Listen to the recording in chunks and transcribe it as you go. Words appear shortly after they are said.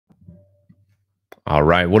All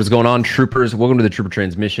right. What is going on, troopers? Welcome to the Trooper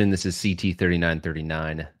Transmission. This is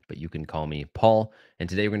CT3939, but you can call me Paul. And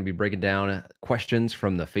today we're going to be breaking down questions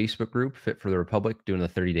from the Facebook group, Fit for the Republic, doing the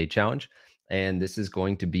 30-day challenge. And this is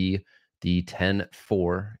going to be the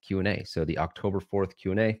 10-4 Q&A. So the October 4th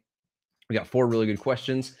Q&A. We got 4 really good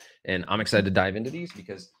questions, and I'm excited to dive into these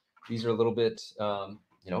because these are a little bit,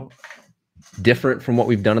 different from what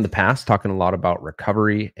we've done in the past, talking a lot about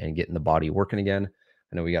recovery and getting the body working again.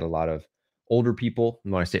 I know we got a lot of older people.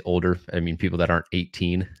 And when I say older, I mean people that aren't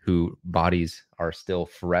 18 who bodies are still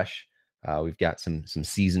fresh. We've got some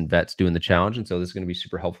seasoned vets doing the challenge. And so this is going to be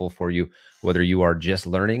super helpful for you, whether you are just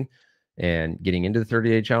learning and getting into the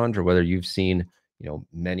 30-day challenge, or whether you've seen,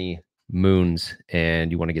 many moons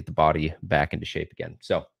and you want to get the body back into shape again.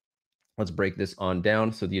 So let's break this on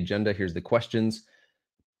down. So the agenda, here's the questions.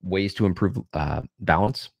 Ways to improve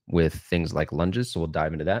balance with things like lunges. So we'll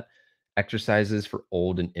dive into that. Exercises for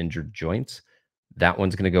old and injured joints. That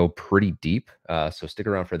one's going to go pretty deep. So stick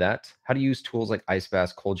around for that. How to use tools like ice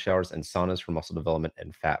baths, cold showers, and saunas for muscle development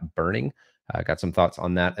and fat burning. Got some thoughts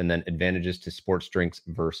on that. And then advantages to sports drinks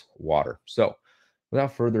versus water. So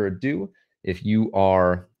without further ado, if you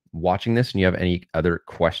are watching this and you have any other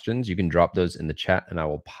questions, you can drop those in the chat and I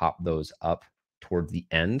will pop those up towards the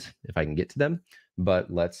end if I can get to them.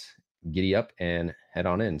 But let's giddy up and head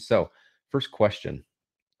on in. So first question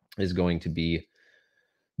is going to be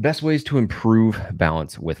best ways to improve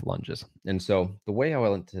balance with lunges. And so the way I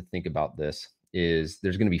want to think about this is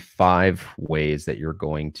there's going to be 5 ways that you're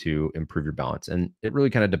going to improve your balance. And it really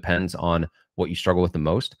kind of depends on what you struggle with the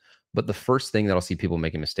most. But the first thing that I'll see people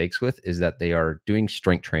making mistakes with is that they are doing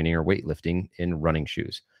strength training or weightlifting in running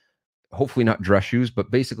shoes. Hopefully not dress shoes,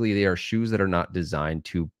 but basically they are shoes that are not designed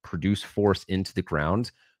to produce force into the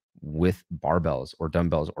ground with barbells or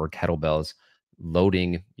dumbbells or kettlebells,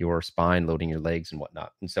 loading your spine, loading your legs and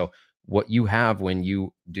whatnot. And so what you have when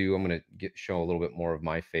you do, I'm going to show a little bit more of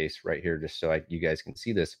my face right here, just so you guys can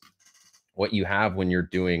see this. What you have when you're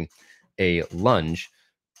doing a lunge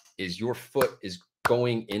is your foot is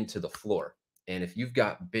going into the floor. And if you've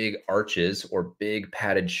got big arches or big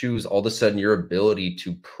padded shoes, all of a sudden your ability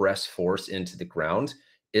to press force into the ground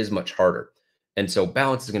is much harder. And so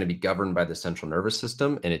balance is going to be governed by the central nervous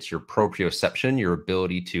system, and it's your proprioception, your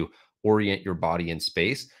ability to orient your body in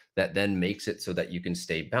space, that then makes it so that you can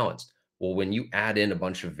stay balanced. Well, when you add in a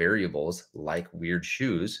bunch of variables like weird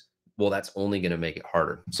shoes, well, that's only going to make it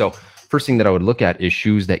harder. So first thing that I would look at is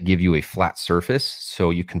shoes that give you a flat surface so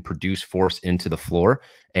you can produce force into the floor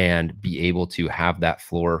and be able to have that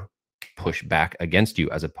floor push back against you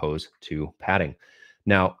as opposed to padding.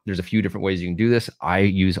 Now, there's a few different ways you can do this. I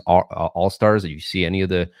use All-Stars. If you see any of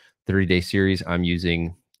the 30-day series, I'm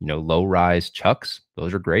using, low rise Chucks.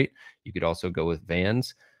 Those are great. You could also go with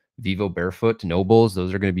Vans, Vivo Barefoot, Nobles.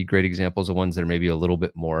 Those are going to be great examples of ones that are maybe a little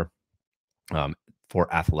bit more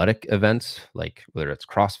for athletic events, like whether it's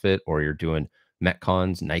CrossFit or you're doing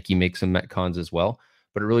Metcons. Nike makes some Metcons as well,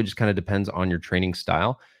 but it really just kind of depends on your training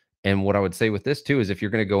style. And what I would say with this too is if you're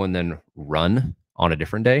going to go and then run on a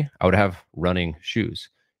different day, I would have running shoes.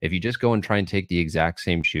 If you just go and try and take the exact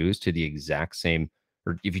same shoes to the exact same,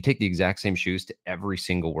 or if you take the exact same shoes to every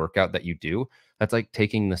single workout that you do, that's like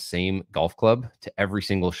taking the same golf club to every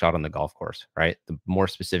single shot on the golf course, right? The more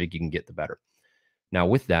specific you can get, the better. Now,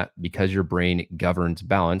 with that, because your brain governs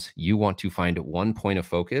balance, you want to find one point of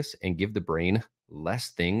focus and give the brain less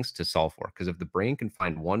things to solve for. Because if the brain can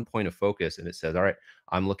find one point of focus and it says, all right,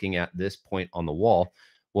 I'm looking at this point on the wall,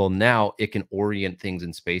 well, now it can orient things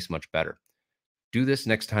in space much better. Do this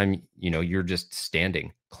next time, you're just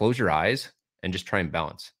standing. Close your eyes and just try and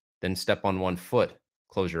balance. Then step on one foot,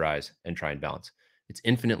 close your eyes and try and balance. It's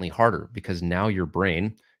infinitely harder because now your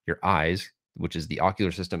brain, your eyes, which is the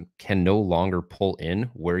ocular system, can no longer pull in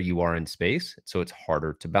where you are in space. So it's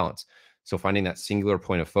harder to balance. So finding that singular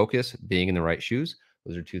point of focus, being in the right shoes,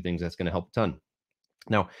 those are 2 things that's going to help a ton.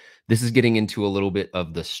 Now, this is getting into a little bit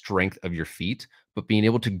of the strength of your feet, but being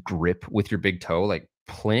able to grip with your big toe, like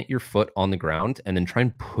plant your foot on the ground and then try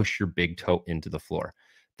and push your big toe into the floor.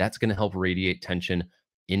 That's going to help radiate tension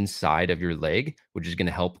inside of your leg, which is going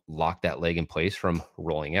to help lock that leg in place from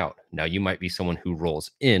rolling out. Now, you might be someone who rolls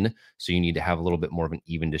in, so you need to have a little bit more of an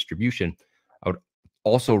even distribution. I would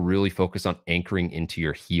also really focus on anchoring into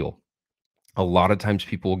your heel. A lot of times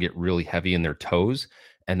people will get really heavy in their toes,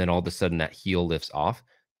 and then all of a sudden that heel lifts off.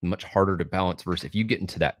 Much harder to balance versus if you get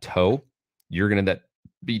into that toe, you're going to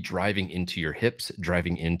be driving into your hips,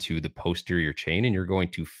 driving into the posterior chain, and you're going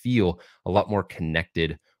to feel a lot more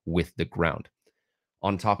connected with the ground.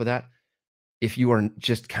 On top of that, if you are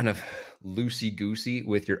just kind of loosey-goosey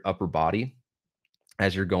with your upper body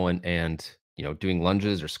as you're going and doing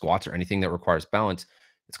lunges or squats or anything that requires balance,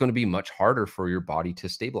 it's going to be much harder for your body to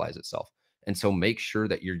stabilize itself. And so make sure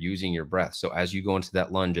that you're using your breath. So as you go into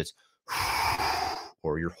that lunge, it's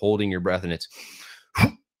or you're holding your breath and it's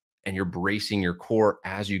and you're bracing your core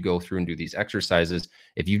as you go through and do these exercises.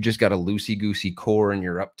 If you've just got a loosey goosey core and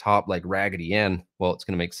you're up top like Raggedy Ann, well, it's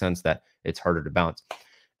going to make sense that it's harder to balance.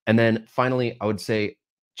 And then finally, I would say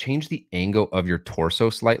change the angle of your torso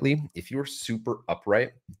slightly. If you're super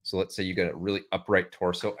upright, so let's say you got a really upright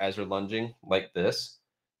torso as you're lunging like this,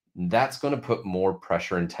 that's going to put more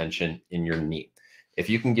pressure and tension in your knee. If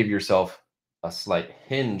you can give yourself a slight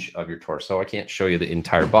hinge of your torso, I can't show you the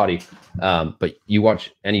entire body, but you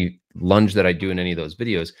watch any lunge that I do in any of those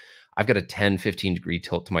videos, I've got a 10, 15 degree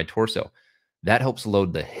tilt to my torso. That helps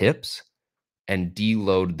load the hips and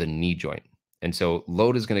deload the knee joint. And so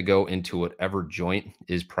load is going to go into whatever joint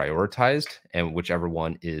is prioritized and whichever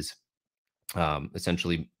one is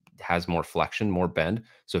essentially has more flexion, more bend.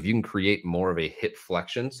 So if you can create more of a hip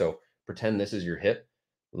flexion, so pretend this is your hip,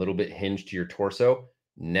 a little bit hinged to your torso.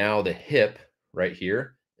 Now the hip right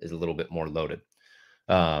here is a little bit more loaded.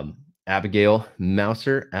 Abigail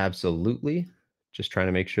Mouser, absolutely. Just trying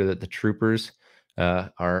to make sure that the troopers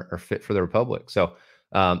are fit for the Republic. So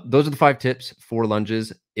those are the 5 tips for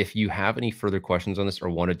lunges. If you have any further questions on this or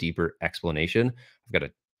want a deeper explanation, I've got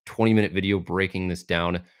a 20-minute video breaking this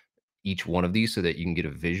down, each one of these, so that you can get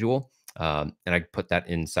a visual. And I put that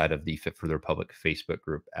inside of the Fit for the Republic Facebook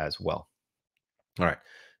group as well. All right,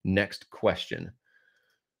 next question.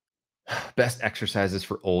 Best exercises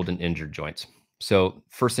for old and injured joints. So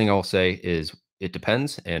first thing I'll say is it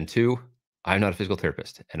depends. And 2, I'm not a physical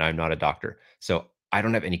therapist and I'm not a doctor. So I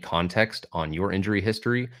don't have any context on your injury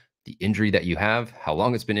history, the injury that you have, how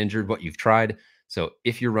long it's been injured, what you've tried. So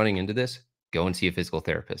if you're running into this, go and see a physical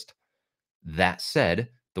therapist. That said,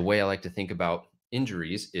 the way I like to think about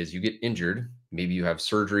injuries is you get injured, maybe you have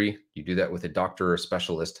surgery, you do that with a doctor or a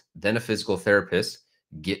specialist, then a physical therapist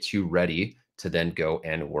gets you ready to then go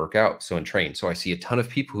and work out. So and train. So I see a ton of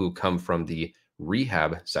people who come from the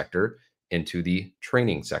rehab sector into the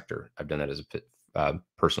training sector. I've done that as a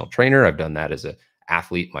personal trainer. I've done that as an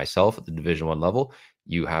athlete myself at the Division I level.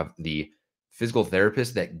 You have the physical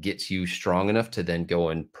therapist that gets you strong enough to then go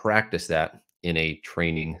and practice that in a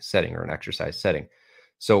training setting or an exercise setting.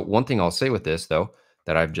 So one thing I'll say with this, though,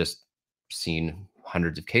 that I've just seen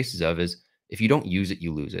hundreds of cases of is if you don't use it,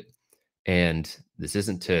 you lose it. And this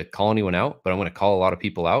isn't to call anyone out, but I'm going to call a lot of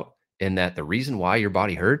people out in that the reason why your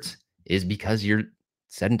body hurts is because you're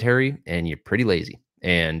sedentary and you're pretty lazy,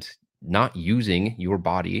 and not using your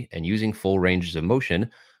body and using full ranges of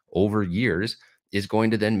motion over years is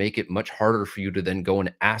going to then make it much harder for you to then go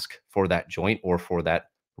and ask for that joint or for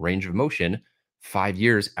that range of motion 5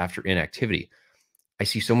 years after inactivity. I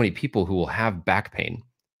see so many people who will have back pain,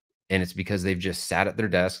 and it's because they've just sat at their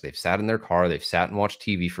desk, they've sat in their car, they've sat and watched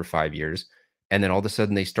TV for 5 years, and then all of a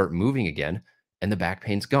sudden they start moving again and the back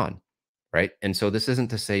pain's gone, right? And so this isn't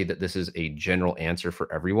to say that this is a general answer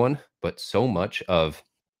for everyone, but so much of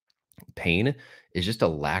pain is just a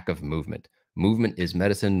lack of movement. Movement is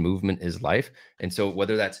medicine, movement is life. And so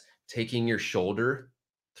whether that's taking your shoulder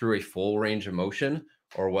through a full range of motion,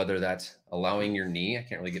 or whether that's allowing your knee, I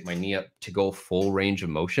can't really get my knee up to go full range of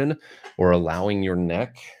motion, or allowing your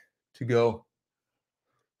neck to go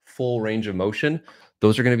full range of motion,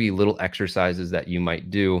 those are going to be little exercises that you might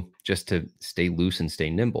do just to stay loose and stay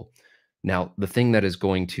nimble. Now, the thing that is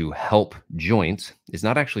going to help joints is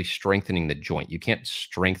not actually strengthening the joint. You can't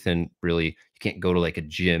strengthen really, you can't go to like a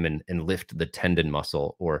gym and lift the tendon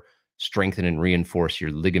muscle or strengthen and reinforce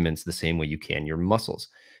your ligaments the same way you can your muscles.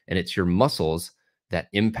 And it's your muscles that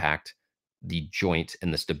impact the joint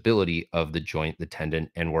and the stability of the joint, the tendon,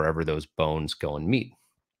 and wherever those bones go and meet.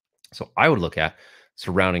 So I would look at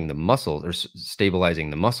surrounding the muscles or stabilizing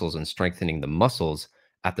the muscles and strengthening the muscles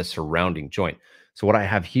at the surrounding joint. So what I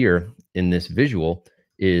have here in this visual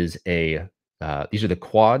is these are the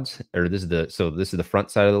quads, or this is the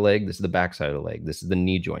front side of the leg, this is the back side of the leg, this is the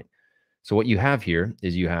knee joint. So what you have here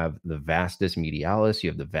is you have the vastus medialis, you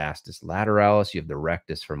have the vastus lateralis, you have the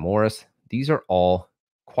rectus femoris. These are all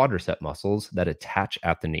quadricep muscles that attach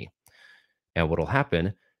at the knee. And what will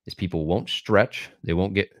happen is people won't stretch, they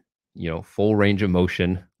won't get, full range of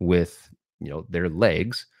motion with, their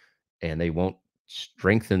legs, and they won't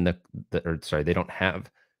strengthen they don't have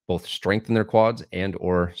both strength in their quads and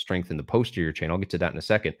or strength in the posterior chain. I'll get to that in a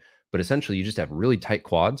second. But essentially you just have really tight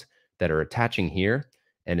quads that are attaching here.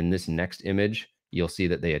 And in this next image, you'll see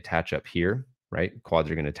that they attach up here, right? Quads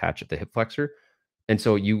are going to attach at the hip flexor. And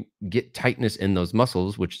so you get tightness in those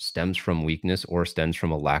muscles, which stems from weakness or stems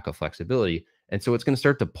from a lack of flexibility. And so it's going to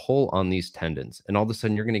start to pull on these tendons. And all of a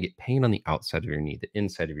sudden, you're going to get pain on the outside of your knee, the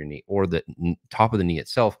inside of your knee, or the top of the knee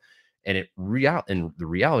itself. And the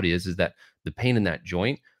reality is that the pain in that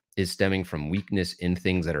joint is stemming from weakness in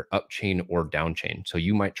things that are up chain or down chain. So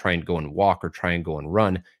you might try and go and walk or try and go and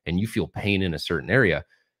run, and you feel pain in a certain area.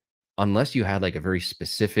 Unless you had like a very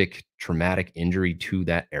specific traumatic injury to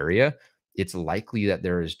that area, it's likely that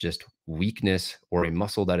there is just weakness or a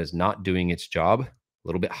muscle that is not doing its job a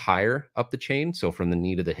little bit higher up the chain. So from the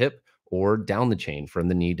knee to the hip, or down the chain from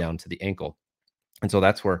the knee down to the ankle. And so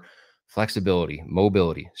that's where flexibility,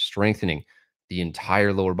 mobility, strengthening the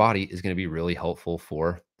entire lower body is going to be really helpful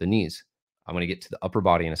for the knees. I'm going to get to the upper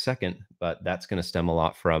body in a second, but that's going to stem a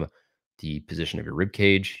lot from the position of your rib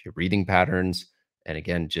cage, your breathing patterns, and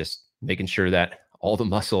again, just making sure that all the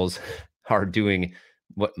muscles are doing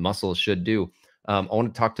what muscles should do. I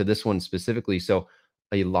want to talk to this one specifically. So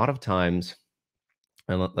a lot of times,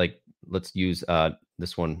 and let's use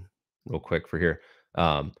this one real quick for here.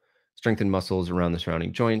 Um, Strengthen muscles around the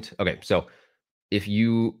surrounding joint. Okay, so if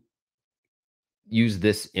you use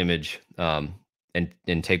this image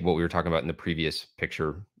and take what we were talking about in the previous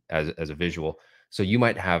picture as a visual, so you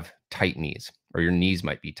might have tight knees, or your knees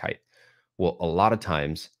might be tight. Well, a lot of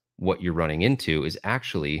times what you're running into is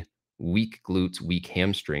actually weak glutes, weak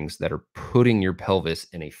hamstrings that are putting your pelvis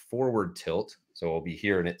in a forward tilt. So it'll be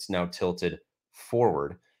here and it's now tilted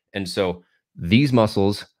forward. And so these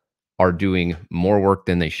muscles are doing more work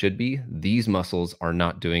than they should be. These muscles are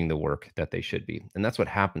not doing the work that they should be. And that's what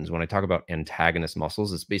happens when I talk about antagonist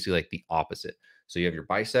muscles. It's basically like the opposite. So you have your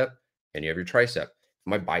bicep and you have your tricep. If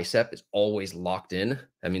my bicep is always locked in,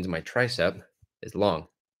 that means my tricep is long.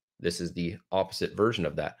 This is the opposite version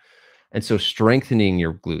of that. And so strengthening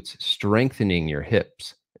your glutes, strengthening your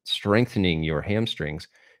hips, strengthening your hamstrings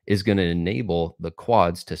is going to enable the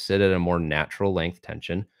quads to sit at a more natural length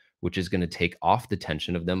tension, which is going to take off the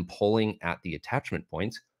tension of them pulling at the attachment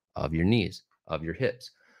points of your knees, of your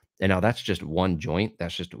hips. And now that's just one joint.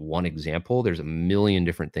 That's just one example. There's a million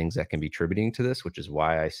different things that can be attributing to this, which is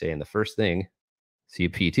why I say in the first thing, see a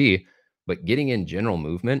PT, but getting in general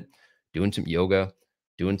movement, doing some yoga,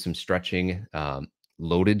 doing some stretching,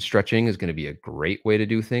 loaded stretching is going to be a great way to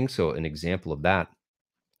do things. So an example of that,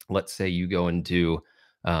 let's say you go into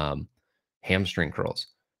hamstring curls,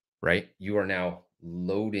 right? You are now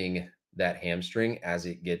loading that hamstring as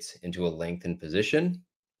it gets into a lengthened position,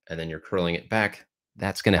 and then you're curling it back.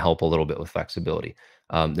 That's going to help a little bit with flexibility.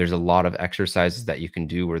 There's a lot of exercises that you can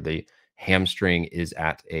do where the hamstring is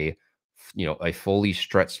at a fully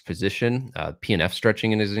stretched position. PNF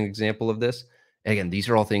stretching is an example of this. And again, these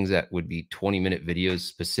are all things that would be 20-minute videos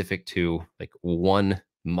specific to like one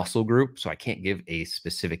muscle group. So I can't give a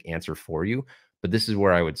specific answer for you, but this is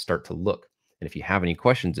where I would start to look. And if you have any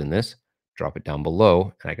questions in this, drop it down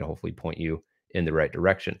below and I can hopefully point you in the right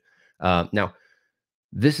direction. Now,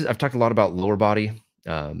 I've talked a lot about lower body.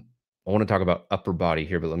 I want to talk about upper body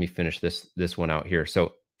here, but let me finish this one out here.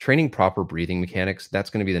 So training proper breathing mechanics, that's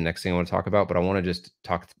going to be the next thing I want to talk about, but I want to just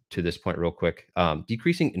talk to this point real quick.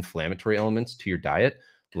 Decreasing inflammatory elements to your diet.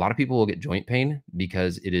 A lot of people will get joint pain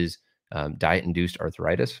because it is diet-induced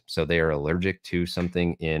arthritis. So they are allergic to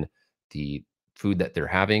something in the food that they're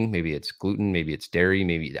having. Maybe it's gluten, maybe it's dairy,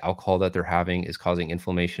 maybe the alcohol that they're having is causing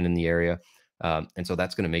inflammation in the area. And so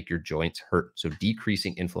that's going to make your joints hurt. So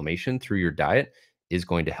decreasing inflammation through your diet is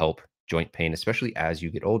going to help joint pain, especially as you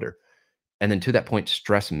get older. And then to that point,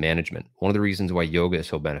 stress management. One of the reasons why yoga is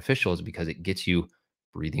so beneficial is because it gets you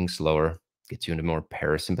breathing slower, gets you into a more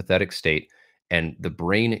parasympathetic state. And the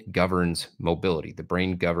brain governs mobility. The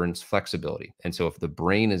brain governs flexibility. And so if the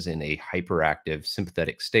brain is in a hyperactive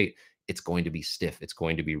sympathetic state, it's going to be stiff. It's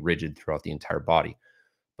going to be rigid throughout the entire body.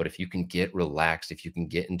 But if you can get relaxed, if you can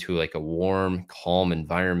get into like a warm, calm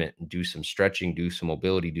environment and do some stretching, do some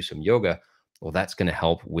mobility, do some yoga, well, that's going to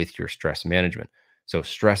help with your stress management. So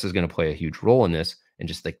stress is going to play a huge role in this, and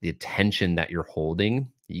just like the tension that you're holding,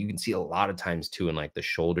 you can see a lot of times too in like the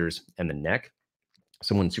shoulders and the neck.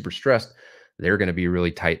 Someone super stressed, they're going to be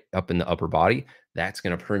really tight up in the upper body. That's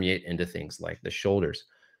going to permeate into things like the shoulders.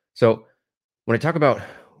 So when I talk about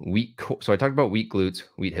so I talked about weak glutes,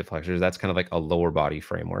 weak hip flexors. That's kind of like a lower body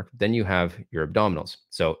framework. Then you have your abdominals.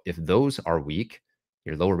 So if those are weak,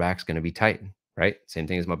 your lower back's going to be tight, right? Same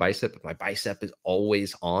thing as my bicep. If my bicep is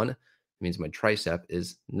always on, it means my tricep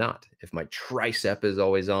is not. If my tricep is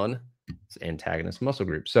always on, it's antagonist muscle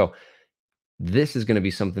group. So this is going to be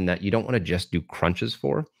something that you don't want to just do crunches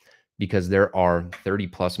for, because there are 30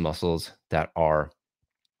 plus muscles that are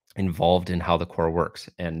involved in how the core works.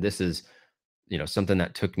 And this is something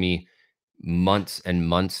that took me months and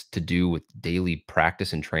months to do with daily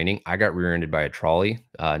practice and training. I got rear-ended by a trolley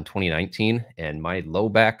in 2019, and my low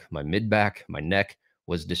back, my mid back, my neck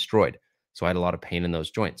was destroyed. So I had a lot of pain in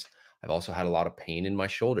those joints. I've also had a lot of pain in my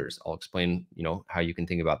shoulders. I'll explain, how you can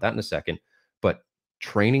think about that in a second. But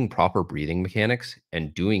training proper breathing mechanics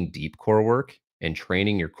and doing deep core work and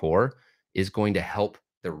training your core is going to help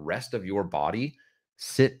the rest of your body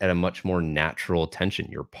sit at a much more natural tension.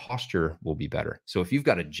 Your posture will be better. So if you've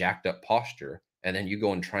got a jacked up posture and then you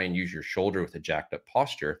go and try and use your shoulder with a jacked up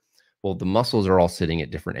posture, well, the muscles are all sitting at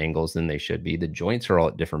different angles than they should be. The joints are all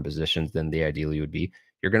at different positions than they ideally would be.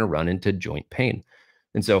 You're going to run into joint pain.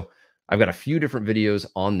 And so I've got a few different videos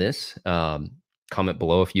on this. Comment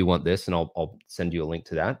below if you want this, and I'll send you a link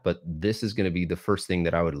to that. But this is going to be the first thing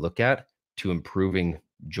that I would look at to improving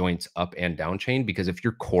joints up and down chain, because if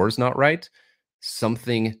your core is not right,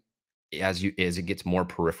 something as it gets more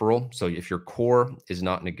peripheral. So if your core is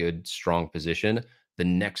not in a good, strong position, the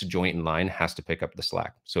next joint in line has to pick up the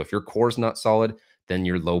slack. So if your core is not solid, then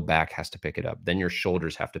your low back has to pick it up. Then your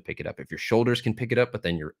shoulders have to pick it up. If your shoulders can pick it up, but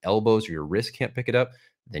then your elbows or your wrists can't pick it up,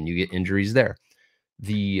 then you get injuries there.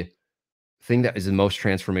 The thing that is the most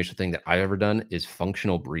transformational thing that I've ever done is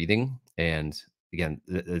functional breathing. And again,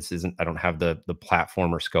 this isn't, I don't have the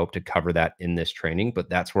platform or scope to cover that in this training, but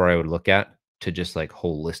that's where I would look at to just like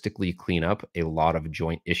holistically clean up a lot of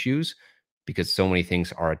joint issues, because so many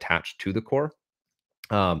things are attached to the core.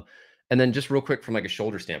 Um, and then just real quick from like a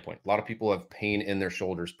shoulder standpoint, a lot of people have pain in their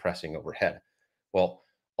shoulders pressing overhead. Well,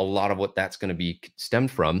 a lot of what that's going to be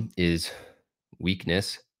stemmed from is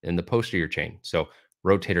weakness in the posterior chain. So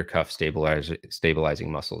rotator cuff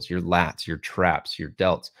stabilizing muscles, your lats, your traps, your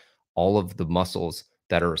delts, all of the muscles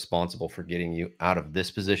that are responsible for getting you out of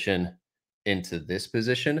this position into this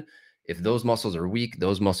position. If those muscles are weak,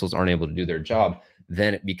 those muscles aren't able to do their job,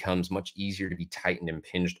 then it becomes much easier to be tightened and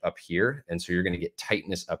impinged up here. And so you're going to get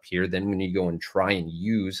tightness up here. Then when you go and try and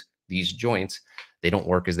use these joints, they don't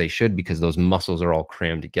work as they should because those muscles are all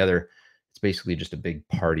crammed together. It's basically just a big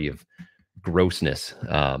party of grossness,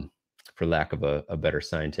 for lack of a better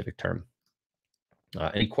scientific term.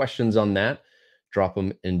 Any questions on that? Drop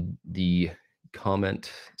them in the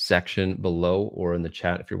comment section below or in the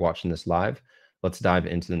chat if you're watching this live. Let's dive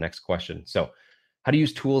into the next question. So, how to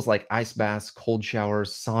use tools like ice baths, cold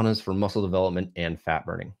showers, saunas for muscle development and fat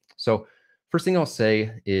burning. So, first thing I'll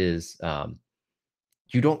say is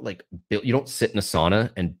you don't sit in a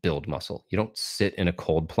sauna and build muscle. You don't sit in a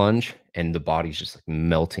cold plunge and the body's just like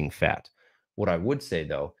melting fat. What I would say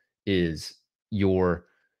though is your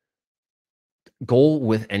goal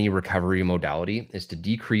with any recovery modality is to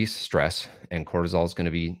decrease stress, and cortisol is going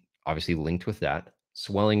to be obviously linked with that,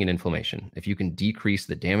 swelling and inflammation. If you can decrease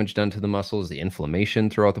the damage done to the muscles, the inflammation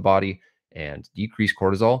throughout the body, and decrease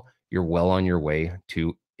cortisol, you're well on your way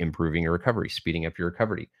to improving your recovery, speeding up your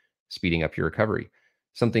recovery.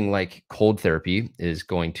 Something like cold therapy is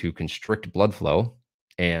going to constrict blood flow,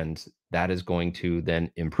 and that is going to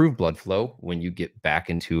then improve blood flow when you get back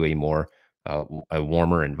into a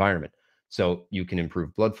warmer environment. So you can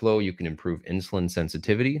improve blood flow, you can improve insulin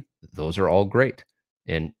sensitivity. Those are all great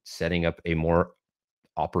in setting up a more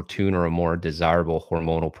opportune or a more desirable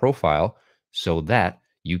hormonal profile so that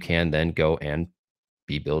you can then go and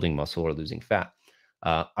be building muscle or losing fat.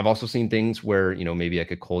 I've also seen things where, maybe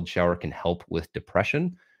like a cold shower can help with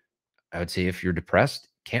depression. I would say if you're depressed,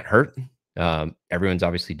 can't hurt. Everyone's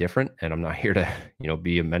obviously different, and I'm not here to,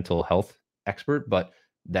 be a mental health expert, but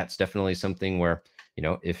that's definitely something where,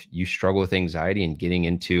 if you struggle with anxiety and getting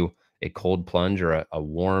into a cold plunge or a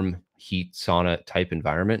warm heat sauna type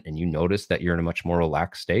environment, and you notice that you're in a much more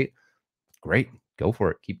relaxed state, great, go for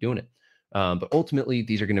it, keep doing it. But ultimately,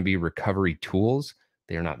 these are going to be recovery tools.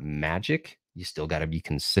 They are not magic. You still got to be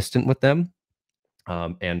consistent with them.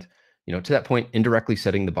 And to that point, indirectly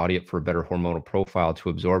setting the body up for a better hormonal profile to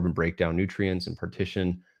absorb and break down nutrients and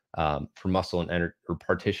partition for muscle and energy, or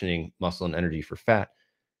partitioning muscle and energy for fat.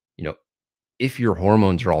 If your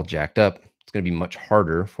hormones are all jacked up, it's going to be much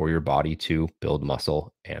harder for your body to build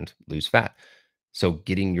muscle and lose fat. So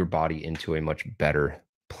getting your body into a much better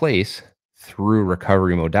place through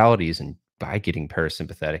recovery modalities and by getting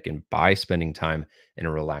parasympathetic and by spending time in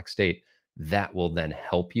a relaxed state, that will then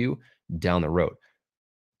help you down the road.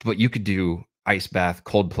 But you could do ice bath,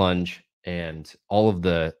 cold plunge, and all of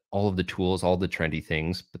the tools, all the trendy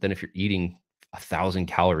things. But then if you're eating 1,000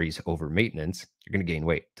 calories over maintenance, you're going to gain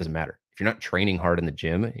weight. Doesn't matter. If you're not training hard in the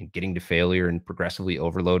gym and getting to failure and progressively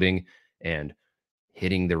overloading and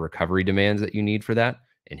hitting the recovery demands that you need for that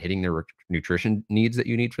and hitting the nutrition needs that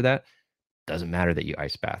you need for that, doesn't matter that you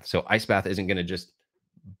ice bath. So ice bath isn't going to just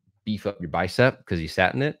beef up your bicep because you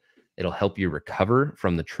sat in it. It'll help you recover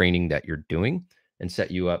from the training that you're doing and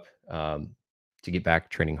set you up to get back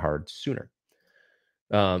training hard sooner.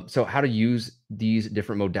 So how to use these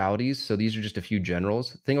different modalities. So these are just a few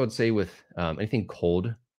generals. Thing I would say with anything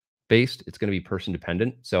cold based, it's going to be person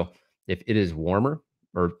dependent. So if it is warmer,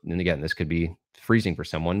 or and again, this could be freezing for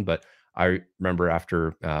someone, but I remember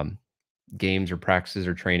after games or practices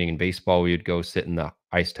or training in baseball, we would go sit in the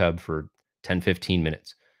ice tub for 10, 15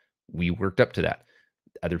 minutes. We worked up to that.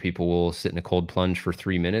 Other people will sit in a cold plunge for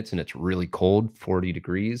 3 minutes and it's really cold, 40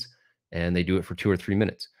 degrees, and they do it for 2 or 3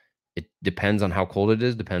 minutes. It depends on how cold it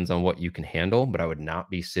is, depends on what you can handle, but I would not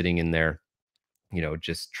be sitting in there,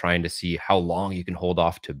 just trying to see how long you can hold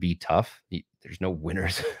off to be tough. There's no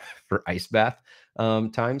winners for ice bath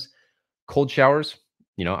times. Cold showers,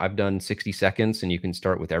 I've done 60 seconds and you can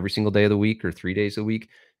start with every single day of the week or 3 days a week.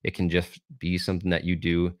 It can just be something that you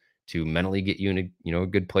do to mentally get you in a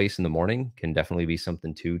good place in the morning. Can definitely be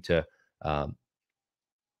something too to um,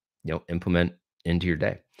 implement into your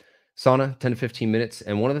day. Sauna, 10 to 15 minutes.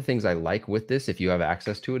 And one of the things I like with this, if you have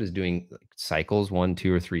access to it, is doing like cycles, 1,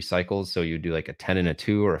 2, or 3 cycles. So you do like a 10 and a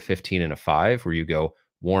 2 or a 15 and a 5, where you go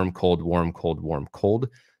warm, cold, warm, cold, warm, cold.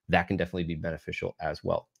 That can definitely be beneficial as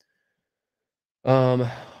well. All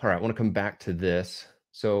right, I want to come back to this.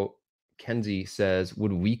 So Kenzie says,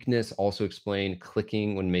 would weakness also explain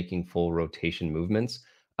clicking when making full rotation movements?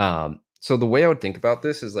 So the way I would think about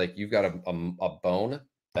this is like you've got a bone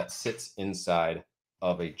that sits inside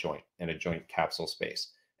of a joint and a joint capsule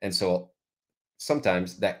space. And so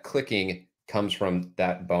sometimes that clicking comes from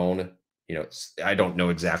that bone. I don't know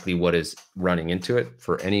exactly what is running into it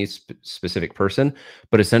for any specific person,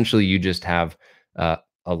 but essentially you just have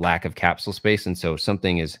a lack of capsule space. And so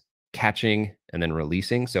something is catching and then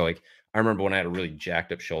releasing. So like I remember when I had a really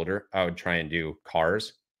jacked up shoulder, I would try and do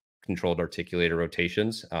CARs, controlled articulator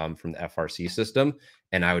rotations from the FRC system.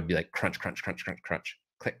 And I would be like crunch, crunch, crunch, crunch, crunch,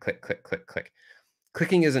 click, click, click, click, click.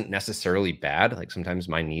 Clicking isn't necessarily bad. Like sometimes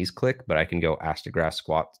my knees click, but I can go ass to grass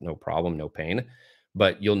squat, no problem, no pain.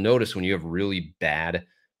 But you'll notice when you have really bad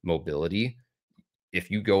mobility, if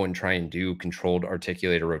you go and try and do controlled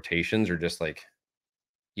articulator rotations or just like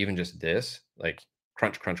even just this, like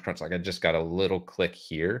crunch, crunch, crunch, like I just got a little click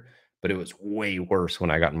here, but it was way worse when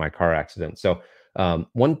I got in my car accident. So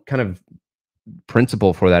one kind of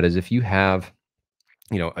principle for that is if you have,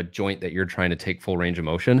 a joint that you're trying to take full range of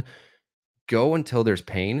motion, go until there's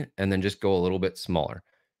pain and then just go a little bit smaller.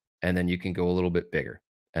 And then you can go a little bit bigger.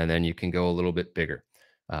 And then you can go a little bit bigger.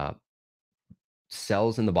 Uh,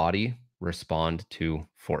 Cells in the body respond to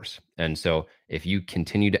force. And so if you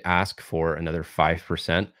continue to ask for another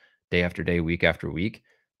 5% day after day, week after week,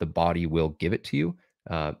 the body will give it to you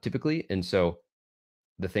typically. And so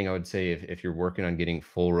the thing I would say if you're working on getting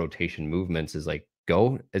full rotation movements is like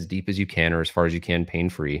go as deep as you can or as far as you can pain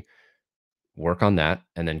free, work on that,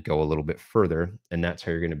 and then go a little bit further. And that's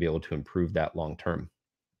how you're going to be able to improve that long term.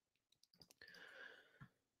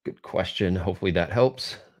 Good question. Hopefully that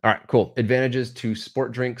helps. All right, cool. Advantages to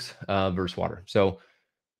sport drinks versus water. So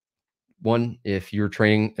one, if you're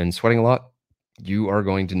training and sweating a lot, you are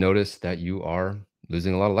going to notice that you are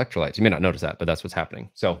losing a lot of electrolytes. You may not notice that, but that's what's happening.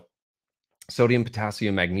 So sodium,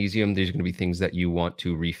 potassium, magnesium, these are going to be things that you want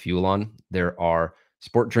to refuel on. There are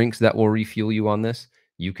sport drinks that will refuel you on this.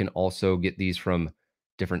 You can also get these from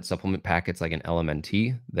different supplement packets like an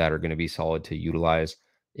LMNT that are going to be solid to utilize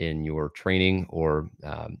in your training, or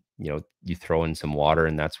you throw in some water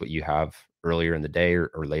and that's what you have earlier in the day or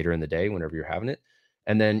later in the day whenever you're having it.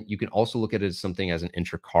 And then you can also look at it as something as an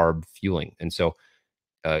intracarb fueling. And so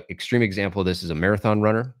extreme example of this is a marathon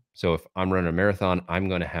runner. So if I'm running a marathon, I'm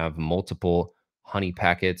going to have multiple honey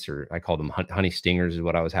packets, or I call them honey stingers is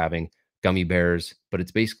what I was having, gummy bears, but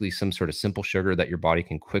it's basically some sort of simple sugar that your body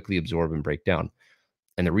can quickly absorb and break down.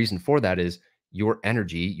 And the reason for that is your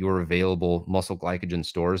energy, your available muscle glycogen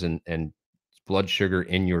stores and blood sugar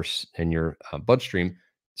in your bloodstream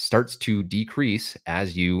starts to decrease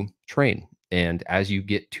as you train. And as you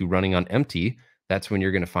get to running on empty, that's when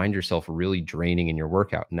you're going to find yourself really draining in your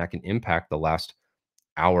workout. And that can impact the last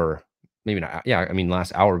hour, maybe not. Yeah, I mean,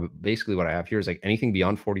 last hour, but basically what I have here is like anything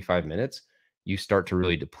beyond 45 minutes, you start to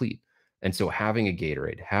really deplete. And so having a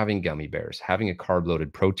Gatorade, having gummy bears, having a carb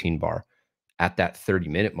loaded protein bar at that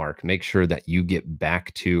 30-minute mark, make sure that you get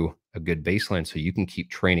back to a good baseline so you can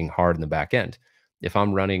keep training hard in the back end. If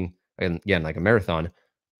I'm running, again, like a marathon,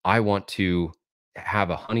 I want to have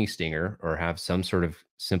a honey stinger or have some sort of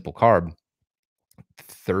simple carb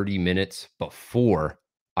 30 minutes before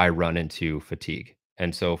I run into fatigue.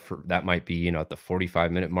 And so for that might be, at the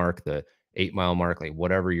 45-minute mark, the 8-mile mark, like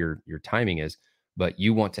whatever your timing is, but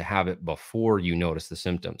you want to have it before you notice the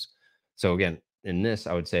symptoms. So again, in this,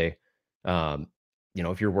 I would say Um,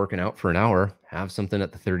 if you're working out for an hour, have something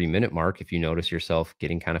at the 30-minute mark if you notice yourself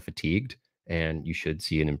getting kind of fatigued, and you should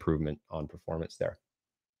see an improvement on performance there.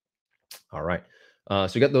 All right.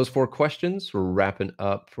 So we got those 4 questions. We're wrapping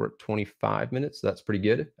up for 25 minutes. So that's pretty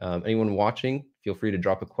good. Anyone watching, feel free to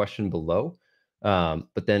drop a question below.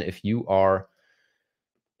 But then if you are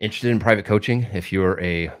interested in private coaching, if you're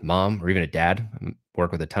a mom or even a dad,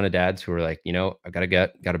 work with a ton of dads who are like, I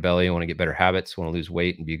got a belly, I want to get better habits, want to lose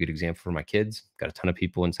weight and be a good example for my kids. Got a ton of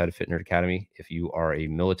people inside of Fit Nerd Academy. If you are a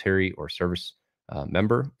military or service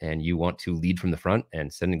member and you want to lead from the front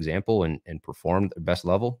and set an example and perform at the best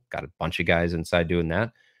level, got a bunch of guys inside doing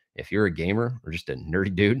that. If you're a gamer or just a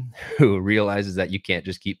nerdy dude who realizes that you can't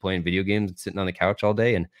just keep playing video games and sitting on the couch all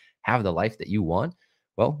day and have the life that you want,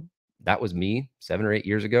 well, that was me 7 or 8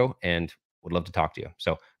 years ago, and would love to talk to you.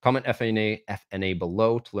 So comment FNA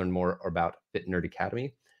below to learn more about Fit Nerd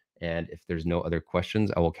Academy. And if there's no other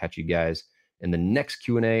questions, I will catch you guys in the next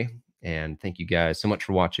Q&A. And thank you guys so much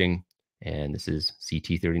for watching. And this is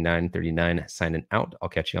CT3939 signing out. I'll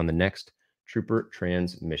catch you on the next Trooper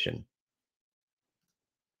Transmission.